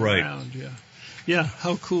reservoir sitting around. Yeah. Yeah,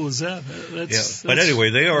 how cool is that? But anyway,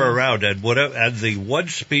 they are around, and the one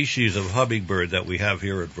species of hummingbird that we have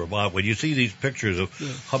here in Vermont, when you see these pictures of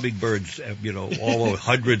hummingbirds, all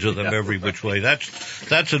hundreds of them every which way,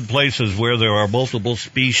 that's in places where there are multiple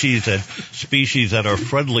species and species that are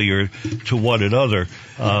friendlier to one another.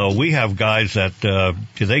 We have guys that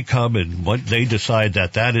they come and they decide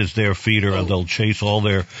that is their feeder, and they'll chase all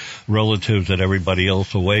their relatives and everybody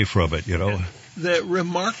else away from it. Yeah. That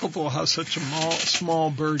remarkable how such a small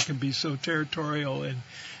bird can be so territorial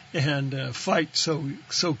and fight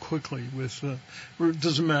so quickly with it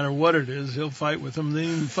doesn't matter what it is, he'll fight with them. They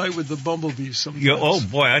even fight with the bumblebees sometimes. Yeah, oh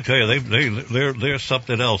boy, I tell you, they're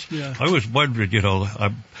something else. Yeah. I was wondering,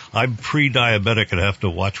 I'm pre-diabetic and have to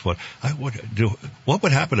watch what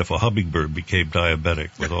would happen if a hummingbird became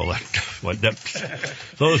diabetic with all that.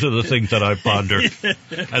 Those are the things that I ponder,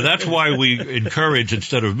 and that's why we encourage,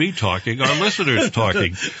 instead of me talking, our listeners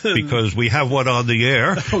talking, because we have one on the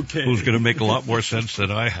air who's going to make a lot more sense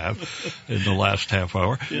than I have in the last half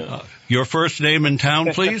hour. Yeah. Your first name and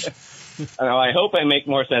town, please. I hope I make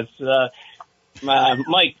more sense.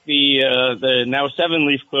 Mike, the now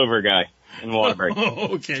 7-leaf clover guy in Waterbury.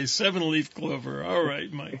 Oh, okay, 7-leaf clover. All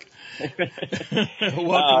right, Mike.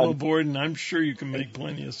 Welcome aboard, and I'm sure you can make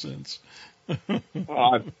plenty of sense. I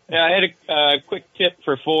had a quick tip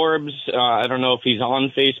for Forbes. I don't know if he's on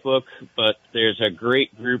Facebook, but there's a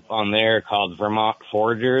great group on there called Vermont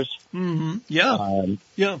Foragers. Mm-hmm. Yeah.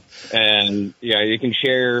 Yeah. And you can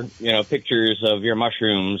share, pictures of your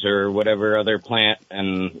mushrooms or whatever other plant,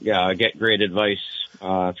 and get great advice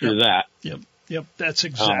through that. Yep. That's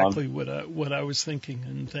exactly what I was thinking,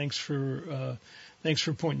 and thanks for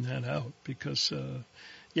pointing that out, because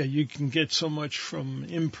you can get so much from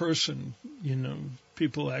in person,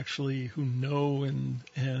 people actually who know and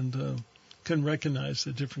can recognize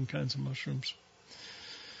the different kinds of mushrooms.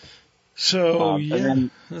 So,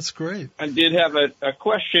 that's great. I did have a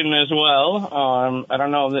question as well. I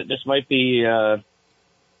don't know that this might be a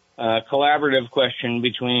collaborative question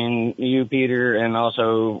between you, Peter, and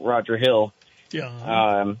also Roger Hill.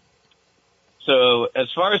 Yeah. So as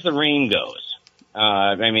far as the rain goes,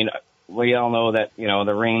 we all know that,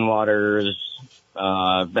 the rainwater is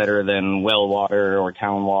better than well water or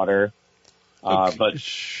town water. But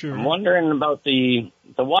sure. I'm wondering about the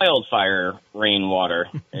wildfire rainwater.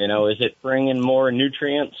 Is it bringing more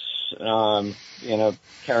nutrients,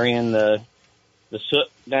 carrying the soot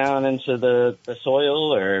down into the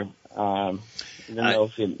soil, or I don't know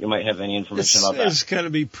if you might have any information about that. It's going to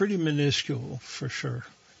be pretty minuscule for sure.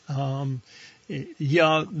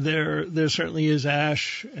 There certainly is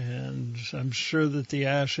ash, and I'm sure that the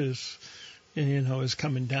ash is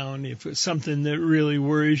coming down. If it's something that really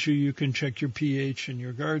worries you, you can check your pH in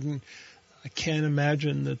your garden. I can't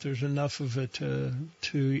imagine that there's enough of it to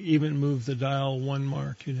even move the dial one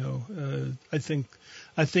mark. I think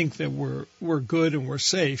that we're good and we're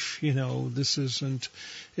safe.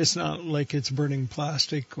 It's not like it's burning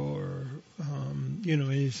plastic or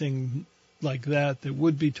anything like that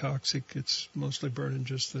would be toxic. It's mostly burning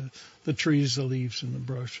just the trees, the leaves, and the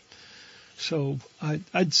brush. So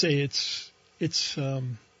I'd say it's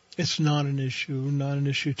not an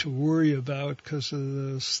issue to worry about because of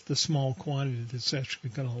the small quantity that's actually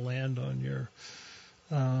going to land on your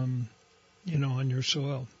on your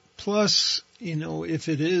soil. Plus, if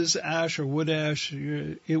it is ash or wood ash,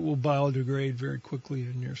 it will biodegrade very quickly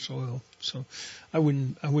in your soil. So I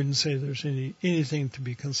wouldn't say there's anything to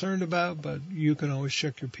be concerned about, but you can always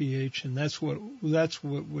check your pH, and that's what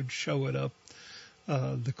would show it up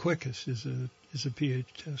the quickest is a pH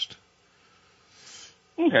test.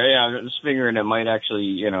 Okay, I was figuring it might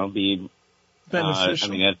actually, be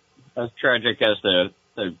beneficial. As tragic as the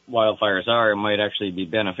wildfires are, it might actually be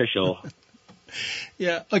beneficial.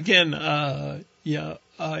 Yeah. Again, I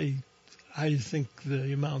think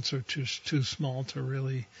the amounts are too small to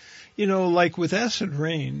really, like with acid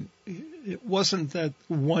rain, it wasn't that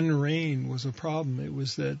one rain was a problem. It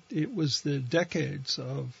was the decades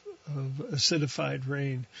of acidified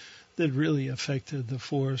rain that really affected the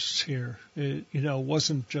forests here. It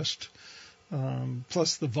wasn't just,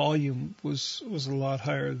 plus the volume was a lot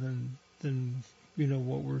higher than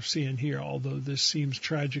what we're seeing here, although this seems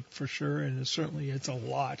tragic for sure, and it's a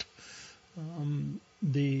lot.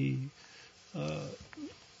 The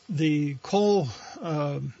coal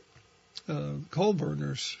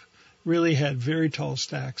burners, really had very tall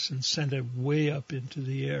stacks and sent it way up into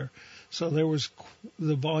the air. So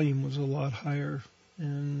the volume was a lot higher.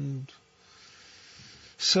 And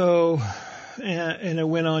so, and it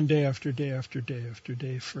went on day after day after day after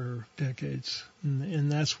day for decades.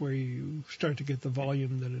 And that's where you start to get the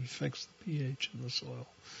volume that it affects the pH in the soil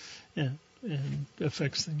and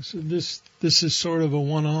affects things. So this is sort of a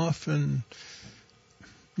one-off, and,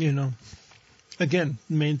 again,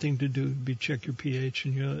 the main thing to do would be check your pH,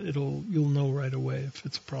 and you'll know right away if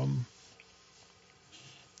it's a problem.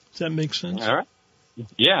 Does that make sense? All right.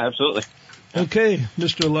 Yeah, absolutely. Okay,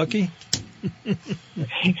 Mr. Lucky.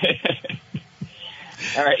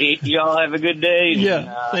 All right, you all have a good day.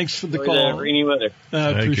 Yeah, thanks for the call. Rainy weather. I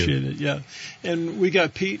appreciate it, yeah. And we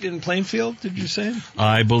got Pete in Plainfield, did you say?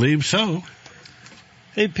 I believe so.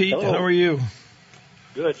 Hey, Pete, Hello. How are you?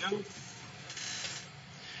 Good.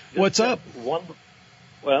 What's up? Well,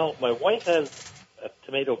 my wife has a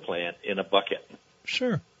tomato plant in a bucket.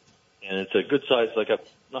 Sure. And it's a good size,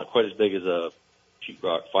 not quite as big as a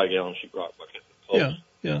sheetrock, 5-gallon sheetrock bucket.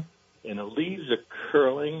 Yeah. And the leaves are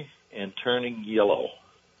curling and turning yellow.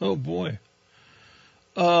 Oh, boy.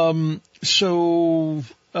 So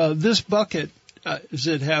this bucket, does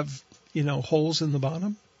it have, holes in the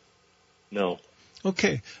bottom? No.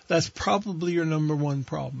 Okay, that's probably your number one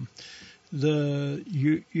problem.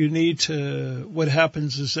 You need to, what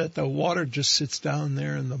happens is that the water just sits down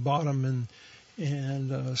there in the bottom,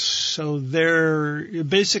 and so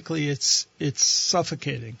basically it's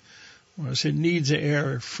suffocating. Whereas it needs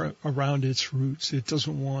air around its roots. It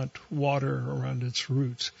doesn't want water around its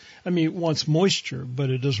roots. I mean, it wants moisture, but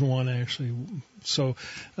it doesn't want to actually. So,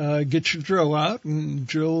 get your drill out and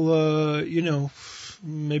drill,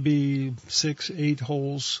 maybe 6-8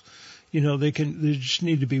 holes. They just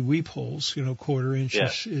need to be weep holes. Quarter inch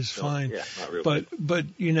is fine. Yeah, not really. But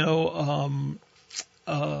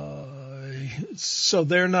so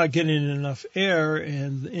they're not getting enough air,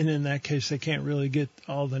 and in that case, they can't really get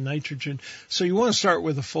all the nitrogen. So you want to start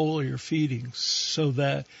with a foliar feeding, so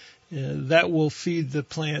that that will feed the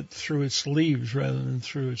plant through its leaves rather than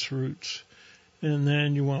through its roots. And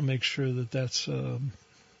then you want to make sure that's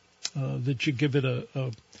that you give it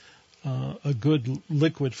a good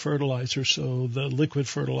liquid fertilizer, so the liquid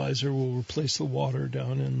fertilizer will replace the water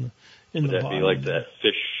down in the bottom. Would that be like that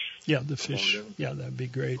fish? Yeah, the fish. Yeah, that'd be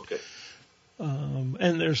great. Okay.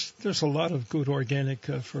 And there's a lot of good organic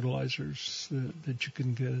fertilizers that you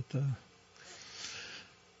can get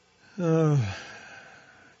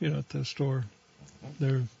at the store.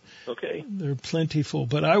 They're plentiful,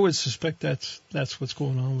 but I would suspect that's what's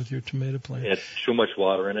going on with your tomato plant. Yeah, too much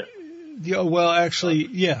water in it. Yeah, well, actually,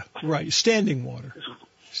 yeah, right. Standing water.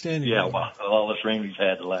 Yeah, water. All this rain we've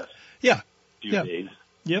had the last few days.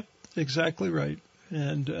 Yep, exactly right.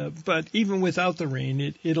 And but even without the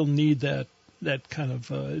rain, it'll need that kind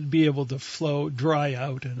of be able to dry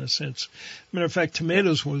out in a sense. Matter of fact,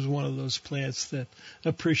 tomatoes was one of those plants that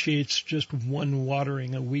appreciates just one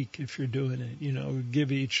watering a week if you're doing it.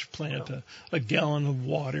 Give each plant a gallon of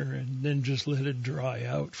water and then just let it dry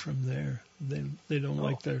out from there. They don't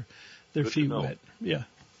like their feet wet. Yeah.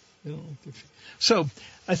 They don't like their feet. So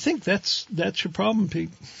I think that's your problem,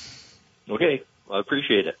 Pete. Okay. I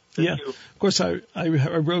appreciate it. Thank you. Of course, I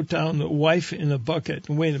wrote down the wife in a bucket.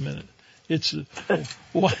 Wait a minute. It's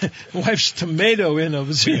wife's tomato in a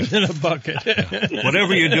bucket.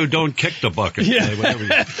 Whatever you do, don't kick the bucket. Yeah. Whatever you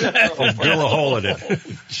drill a hole in it.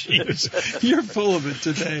 Jeez, you're full of it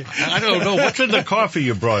today. I don't know. What's in the coffee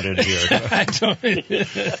you brought in here? I don't.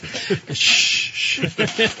 Shh.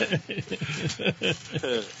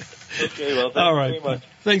 Okay, well, thanks all right. very much.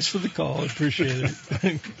 Thanks for the call. I appreciate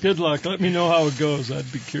it. Good luck. Let me know how it goes. I'd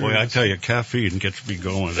be curious. Boy, I tell you, caffeine gets me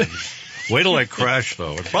going. Wait till I crash,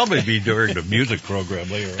 though. It'll probably be during the music program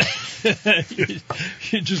later on.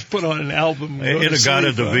 You just put on an album.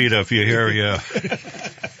 Inagata Davida, if you hear,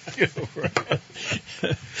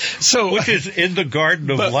 So, which is in the garden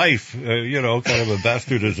of life, kind of a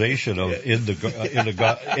bastardization of in the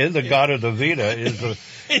Inagata Davida is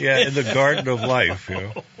in the garden of life,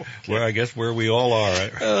 where I guess where we all are.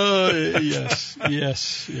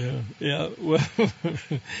 Yes, yeah. Well,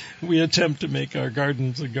 we attempt to make our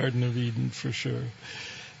gardens a Garden of Eden for sure.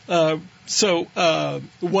 So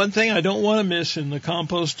one thing I don't want to miss in the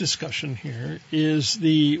compost discussion here is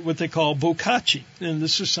what they call bokashi, and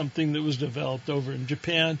this is something that was developed over in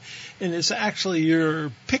Japan, and it's actually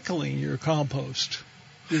you're pickling your compost.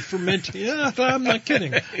 You're fermenting. Yeah, I'm not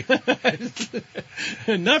kidding.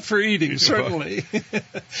 Not for eating, certainly.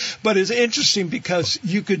 But it's interesting because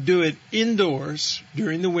you could do it indoors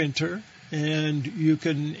during the winter, and you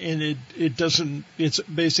can, and it doesn't, it's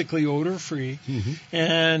basically odor free,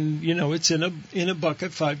 and it's in a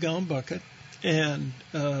bucket, 5-gallon bucket, and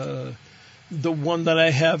the one that I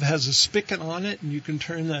have has a spigot on it, and you can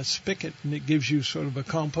turn that spigot, and it gives you sort of a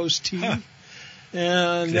compost tea. Huh.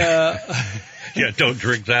 And yeah, don't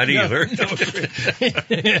drink that either.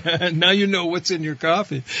 Yeah, now you know what's in your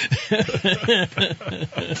coffee.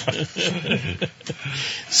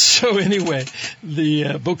 So anyway, the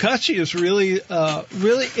bokashi is really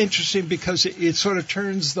interesting because it sort of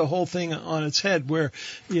turns the whole thing on its head. Where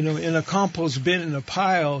in a compost bin in a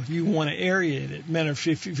pile, you want to aerate it. Matter of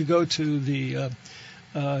fact, if you go to the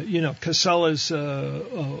Casella's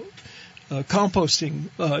composting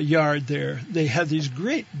yard there, they have these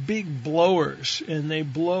great big blowers, and they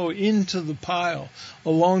blow into the pile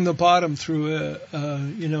along the bottom through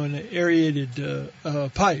an aerated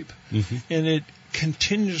pipe, and it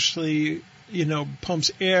continuously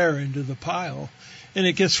pumps air into the pile, and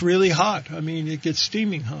it gets really hot. I mean, it gets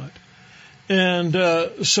steaming hot. And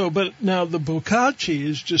but now the bokashi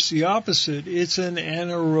is just the opposite. It's an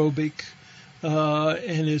anaerobic,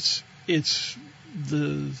 and it's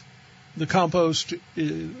the compost,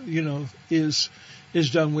 is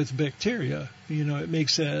done with bacteria. It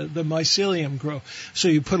makes the mycelium grow. So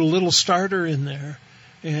you put a little starter in there,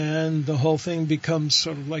 and the whole thing becomes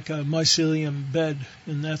sort of like a mycelium bed,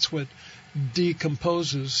 and that's what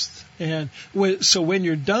decomposes. And so when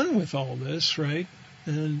you're done with all this, right,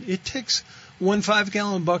 and it takes one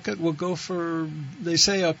 5-gallon bucket will go for, they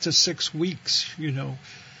say, up to 6 weeks,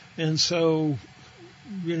 and so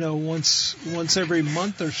once every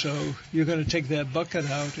month or so, you're going to take that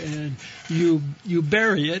bucket out and you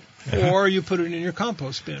bury it, or you put it in your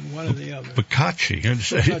compost bin, one or the other. Bokashi.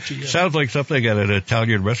 Yeah. Sounds like something at an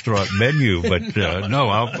Italian restaurant menu, but no,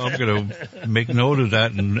 I'm going to make note of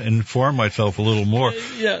that and inform myself a little more.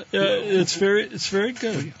 Yeah, it's very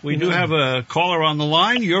good. We do have a caller on the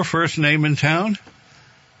line. Your first name in town?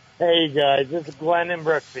 Hey, guys. This is Glenn in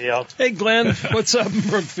Brookfield. Hey, Glenn. What's up in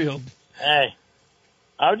Brookfield? Hey.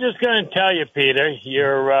 I was just going to tell you, Peter,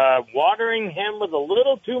 you're watering him with a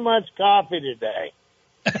little too much coffee today.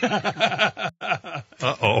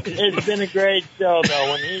 Uh-oh. It's been a great show,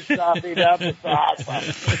 though. When he's coffeeed up, it's awesome.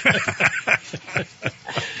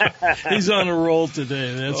 He's on a roll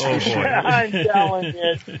today, that's for sure. I'm telling you,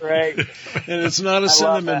 it's great. And it's not a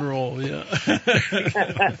cinnamon roll, yeah.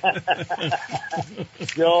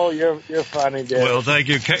 Joel, you're funny, dude. Well, thank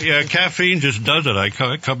you. Caffeine just does it. I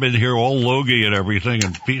come in here all logy and everything,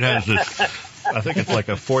 and Pete has this, I think it's like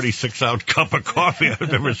a 46-ounce cup of coffee.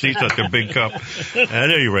 I've never seen such a big cup.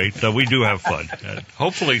 At any rate, we do have fun.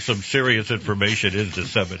 Hopefully some serious information is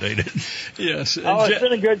disseminated. Yes. It's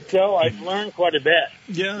been a good show. I've learned quite a bit.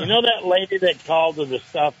 Yeah. You know that lady that called to the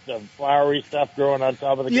flowery stuff growing on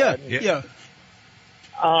top of the garden? Yeah.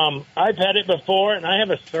 I've had it before, and I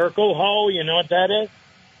have a circle hoe. You know what that is?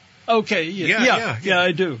 Okay. Yeah,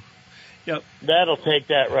 I do. Yep. That'll take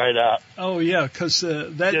that right up. Oh, yeah, because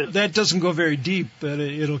that doesn't go very deep, but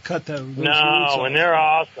it'll cut those roots off. And they're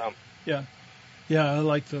awesome. Yeah. Yeah, I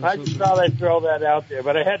like those. I just thought I'd throw that out there,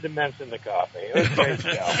 but I had to mention the coffee. It was great show.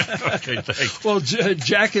 Okay, thanks. Well,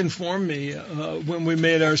 Jack informed me when we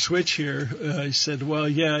made our switch here. He said, well,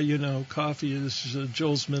 yeah, coffee is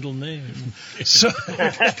Joel's middle name. So.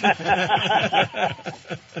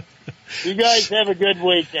 You guys have a good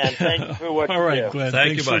weekend. Thank you for what you do. All right, Glenn.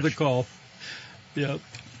 Thanks for the call. Yep.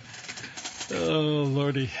 Oh,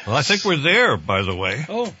 Lordy. Well, I think we're there, by the way.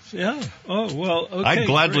 Oh, yeah. Oh, well, okay. I'd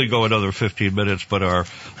gladly go another 15 minutes, but our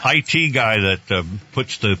IT guy that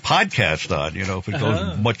puts the podcast on, if it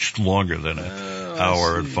goes much longer than an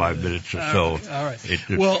hour and 5 minutes or so, all right.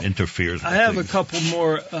 It interferes with I have things. a couple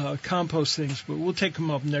more compost things, but we'll take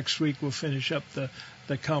them up next week. We'll finish up the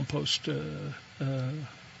compost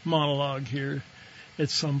monologue here at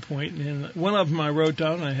some point. And one of them I wrote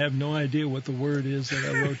down. I have no idea what the word is that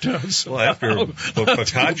I wrote down. So well, after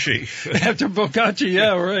bokashi. After bokashi,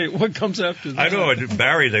 yeah, right. What comes after that? I know. In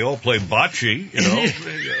Barrie, they all play bocce,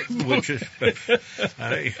 which is.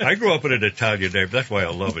 I grew up in an Italian neighborhood. That's why I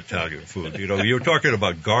love Italian food. You were talking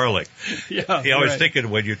about garlic. Yeah. I was thinking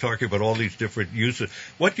when you're talking about all these different uses,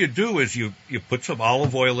 what you do is you put some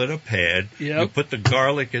olive oil in a pan, you put the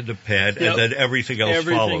garlic in the pan, and then everything else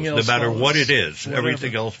follows. No matter what it is,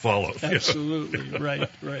 everything else follows. Absolutely. Right.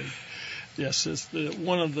 Yes, it's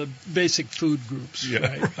one of the basic food groups.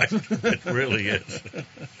 Yeah, right. It really is.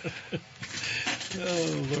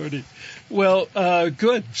 Oh, Lordy. Well,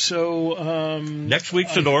 good. So next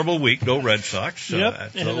week's a normal week. No Red Sox.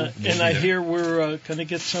 Yep. And I hear we're going to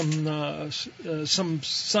get some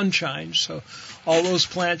sunshine. So all those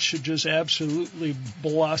plants should just absolutely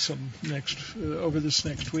blossom over this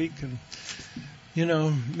next week. And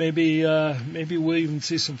maybe we'll even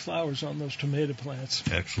see some flowers on those tomato plants.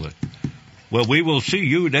 Excellent. Well, we will see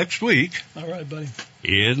you next week. All right, buddy.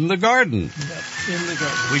 In the garden. Yep, in the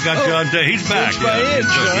garden. We got John Day. He's back. Inch by inch,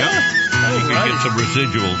 yeah. You can get some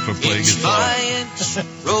residuals for playing inch by inch,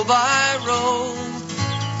 row by row,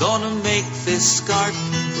 gonna make this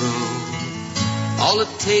garden grow. All it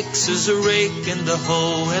takes is a rake and a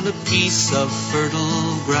hoe and a piece of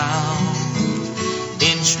fertile ground.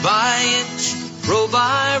 Inch by inch, row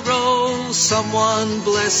by row, someone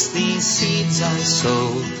bless these seeds I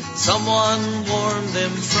sowed. Someone warm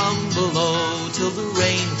them from below till the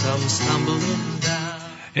rain comes tumbling down.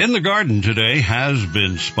 In the Garden today has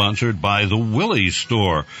been sponsored by the Willie's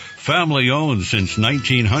Store, family owned since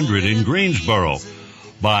 1900 in Greensboro.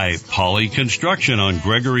 By Poly Construction on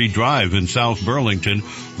Gregory Drive in South Burlington,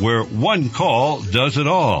 where one call does it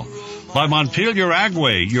all. By Montpelier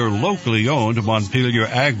Agway, your locally owned Montpelier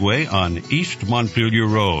Agway on East Montpelier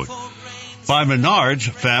Road. By Menard's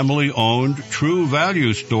family-owned True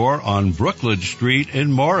Value Store on Brookland Street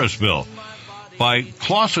in Morrisville. By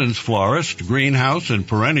Clausen's Florist, Greenhouse, and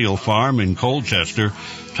Perennial Farm in Colchester,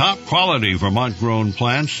 top-quality Vermont-grown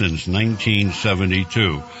plants since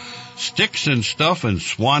 1972. Sticks and Stuff and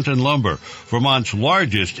Swanton Lumber, Vermont's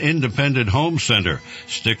largest independent home center.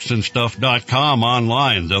 Sticksandstuff.com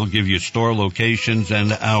online. They'll give you store locations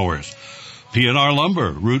and hours. P&R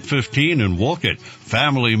Lumber, Route 15 in Wolcott.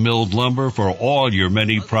 Family milled lumber for all your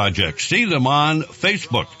many projects. See them on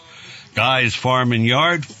Facebook. Guy's Farm and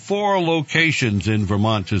Yard, 4 locations in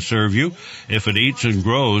Vermont to serve you. If it eats and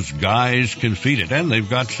grows, Guy's can feed it. And they've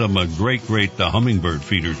got some great hummingbird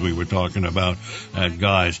feeders we were talking about at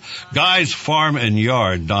Guy's.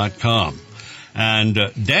 Guy'sFarmandYard.com.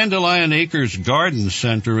 And Dandelion Acres Garden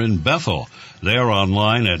Center in Bethel. They're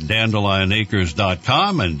online at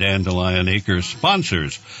dandelionacres.com, and Dandelion Acres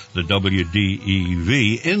sponsors the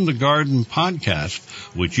WDEV In the Garden podcast,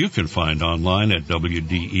 which you can find online at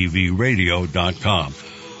WDEVradio.com.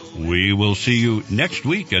 We will see you next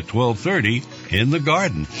week at 12:30 in the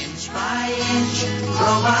garden. Inch by inch,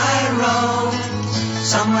 row by row,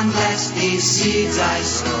 someone bless these seeds I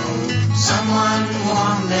sow. Someone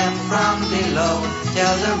warm them from below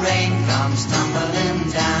till the rain comes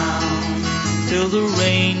tumbling down. Till the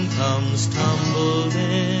rain comes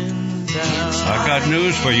tumbling down. I got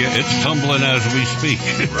news for you. It's tumbling as we speak.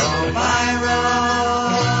 Row by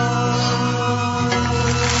row.